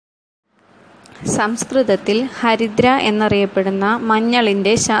സംസ്കൃതത്തിൽ ഹരിദ്ര എന്നറിയപ്പെടുന്ന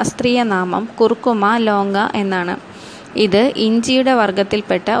മഞ്ഞളിൻ്റെ ശാസ്ത്രീയ നാമം കുർക്കുമ ലോംഗ എന്നാണ്. ഇത് ഇഞ്ചിയുടെ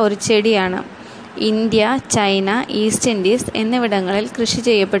വർഗത്തിൽപ്പെട്ട ഒരു ചെടിയാണ്. ഇന്ത്യ, ചൈന, ഈസ്റ്റ് ഇൻഡീസ് എന്നിവിടങ്ങളിൽ കൃഷി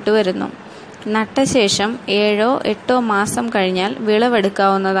ചെയ്യപ്പെട്ടു വരുന്നു. നട്ട ശേഷം 7-8 മാസം കഴിഞ്ഞാൽ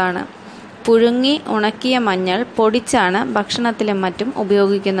വിളവെടുക്കാവുന്നതാണ്. പുഴുങ്ങി ഉണക്കിയ മഞ്ഞൾ പൊടിച്ചാണ് ഭക്ഷണത്തിലും മറ്റും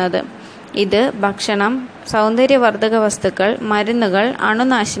ഉപയോഗിക്കുന്നത്. ഇത് ഭക്ഷണം, സൗന്ദര്യവർദ്ധക വസ്തുക്കൾ, മരുന്നുകൾ,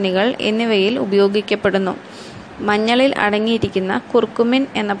 അണുനാശിനികൾ എന്നിവയിൽ ഉപയോഗിക്കപ്പെടുന്നു. മഞ്ഞളിൽ അടങ്ങിയിരിക്കുന്ന കുർക്കുമിൻ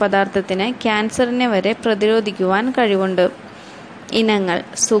എന്ന പദാർത്ഥത്തിന് ക്യാൻസറിനെ വരെ പ്രതിരോധിക്കുവാൻ കഴിവുണ്ട്. ഇനങ്ങൾ: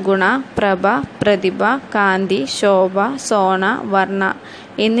 സുഗുണ, പ്രഭ, പ്രതിഭ, കാന്തി, ശോഭ, സോണ, വർണ്ണ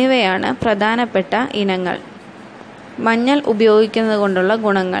എന്നിവയാണ് പ്രധാനപ്പെട്ട ഇനങ്ങൾ. മഞ്ഞൾ ഉപയോഗിക്കുന്നത് കൊണ്ടുള്ള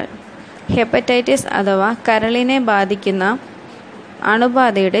ഗുണങ്ങൾ: ഹെപ്പറ്റൈറ്റിസ് അഥവാ കരളിനെ ബാധിക്കുന്ന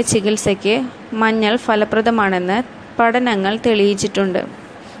അണുബാധയുടെ ചികിത്സയ്ക്ക് മഞ്ഞൾ ഫലപ്രദമാണെന്ന് പഠനങ്ങൾ തെളിയിച്ചിട്ടുണ്ട്.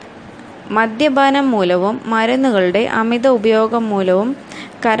 മദ്യപാനം മൂലവും മരുന്നുകളുടെ അമിത ഉപയോഗം മൂലവും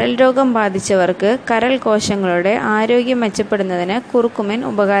കരൾ രോഗം ബാധിച്ചവർക്ക് കരൾ കോശങ്ങളുടെ ആരോഗ്യം മെച്ചപ്പെടുന്നതിന് കുർക്കുമിൻ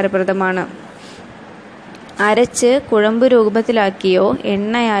ഉപകാരപ്രദമാണ്. അരച്ച് കുഴമ്പ് രൂപത്തിലാക്കിയോ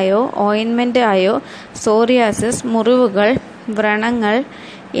എണ്ണയായോ ഓയിൻമെൻ്റ് ആയോ സോറിയാസിസ്, മുറിവുകൾ, വ്രണങ്ങൾ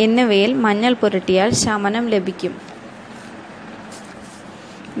എന്നിവയിൽ മഞ്ഞൾ പുരട്ടിയാൽ ശമനം ലഭിക്കും.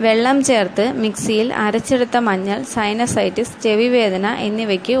 വെള്ളം ചേർത്ത് മിക്സിയിൽ അരച്ചെടുത്ത മഞ്ഞൾ സൈനസൈറ്റിസ്, ചെവിവേദന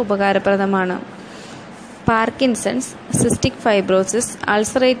എന്നിവയ്ക്ക് ഉപകാരപ്രദമാണ്. Parkinson's, cystic fibrosis,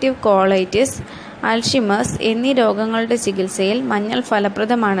 ulcerative colitis, Alzheimer's എന്നീ രോഗങ്ങളുടെ ചികിത്സയിൽ മഞ്ഞൾ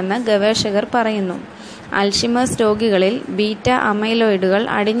ഫലപ്രദമാണെന്ന് ഗവേഷകർ പറയുന്നു. അൽഷിമേഴ്സ് രോഗികളിൽ ബീറ്റ അമൈലോയിഡുകൾ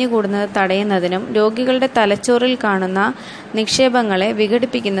അടിഞ്ഞുകൂടുന്നത് തടയുന്നതിനും രോഗികളുടെ തലച്ചോറിൽ കാണുന്ന നിക്ഷേപങ്ങളെ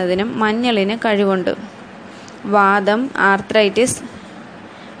വിഘടിപ്പിക്കുന്നതിനും മഞ്ഞളിന് കഴിവുണ്ട്. വാതം, ആർത്രൈറ്റിസ്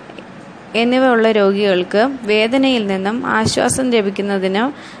എന്നിവ ഉള്ള രോഗികൾക്ക് വേദനയിൽ നിന്നും ആശ്വാസം ലഭിക്കുന്നതിനും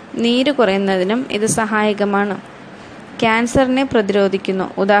നീര് കുറയുന്നതിനും ഇത് സഹായകമാണ്. ക്യാൻസറിനെ പ്രതിരോധിക്കുന്നു.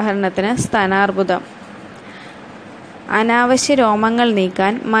 ഉദാഹരണത്തിന് സ്തനാർബുദം. അനാവശ്യ രോമങ്ങൾ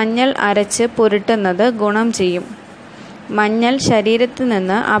നീക്കാൻ മഞ്ഞൾ അരച്ച് പുരട്ടുന്നത് ഗുണം ചെയ്യും. മഞ്ഞൾ ശരീരത്തിൽ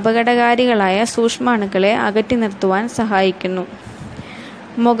നിന്ന് അപകടകാരികളായ സൂക്ഷ്മാണുക്കളെ അകറ്റി നിർത്തുവാൻ സഹായിക്കുന്നു.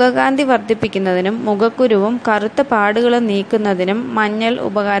 മുഖകാന്തി വർദ്ധിപ്പിക്കുന്നതിനും മുഖക്കുരുവും കറുത്ത പാടുകളും നീക്കുന്നതിനും മഞ്ഞൾ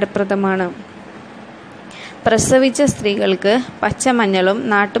ഉപകാരപ്രദമാണ്. പ്രസവിച്ച സ്ത്രീകൾക്ക് പച്ചമഞ്ഞളും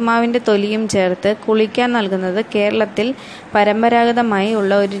നാട്ടുമാവിൻ്റെ തൊലിയും ചേർത്ത് കുളിക്കാൻ നൽകുന്നത് കേരളത്തിൽ പരമ്പരാഗതമായി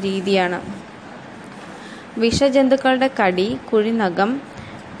ഉള്ള ഒരു രീതിയാണ്. വിഷജന്തുക്കളുടെ കടി, കുഴിനഖം,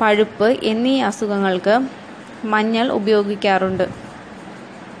 പഴുപ്പ് എന്നീ അസുഖങ്ങൾക്ക് മഞ്ഞൾ ഉപയോഗിക്കാറുണ്ട്.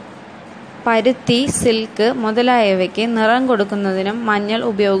 പരുത്തി, സിൽക്ക് മുതലായവയ്ക്ക് നിറം കൊടുക്കുന്നതിനും മഞ്ഞൾ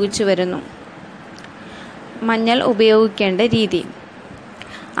ഉപയോഗിച്ചു വരുന്നു. മഞ്ഞൾ ഉപയോഗിക്കേണ്ട രീതി: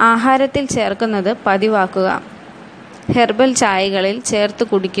 ആഹാരത്തിൽ ചേർക്കുന്നത് പതിവാക്കുക. ഹെർബൽ ചായകളിൽ ചേർത്ത്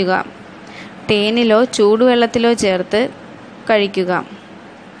കുടിക്കുക. തേനിലോ ചൂടുവെള്ളത്തിലോ ചേർത്ത് കഴിക്കുക.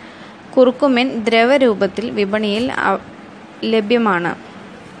 കുർക്കുമിൻ ദ്രവരൂപത്തിൽ വിപണിയിൽ ലഭ്യമാണ്.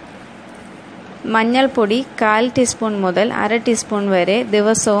 മഞ്ഞൾപ്പൊടി 1/4 ടീസ്പൂൺ മുതൽ 1/2 ടീസ്പൂൺ വരെ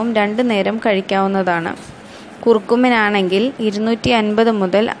ദിവസവും 2 നേരം കഴിക്കാവുന്നതാണ്. കുർക്കുമിനാണെങ്കിൽ 250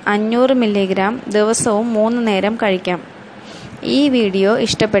 മുതൽ 500 മില്ലിഗ്രാം ദിവസവും 3 നേരം കഴിക്കാം. ഈ വീഡിയോ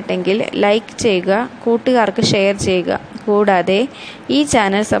ഇഷ്ടപ്പെട്ടെങ്കിൽ ലൈക്ക് ചെയ്യുക, കൂട്ടുകാർക്ക് ഷെയർ ചെയ്യുക. കൂടാതെ ഈ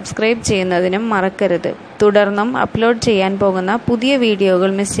ചാനൽ സബ്സ്ക്രൈബ് ചെയ്യുന്നതിനും മറക്കരുത്. തുടർന്നും അപ്ലോഡ് ചെയ്യാൻ പോകുന്ന പുതിയ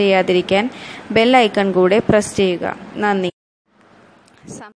വീഡിയോകൾ മിസ് ചെയ്യാതിരിക്കാൻ ബെൽ ഐക്കൺ കൂടെ പ്രസ് ചെയ്യുക. നന്ദി.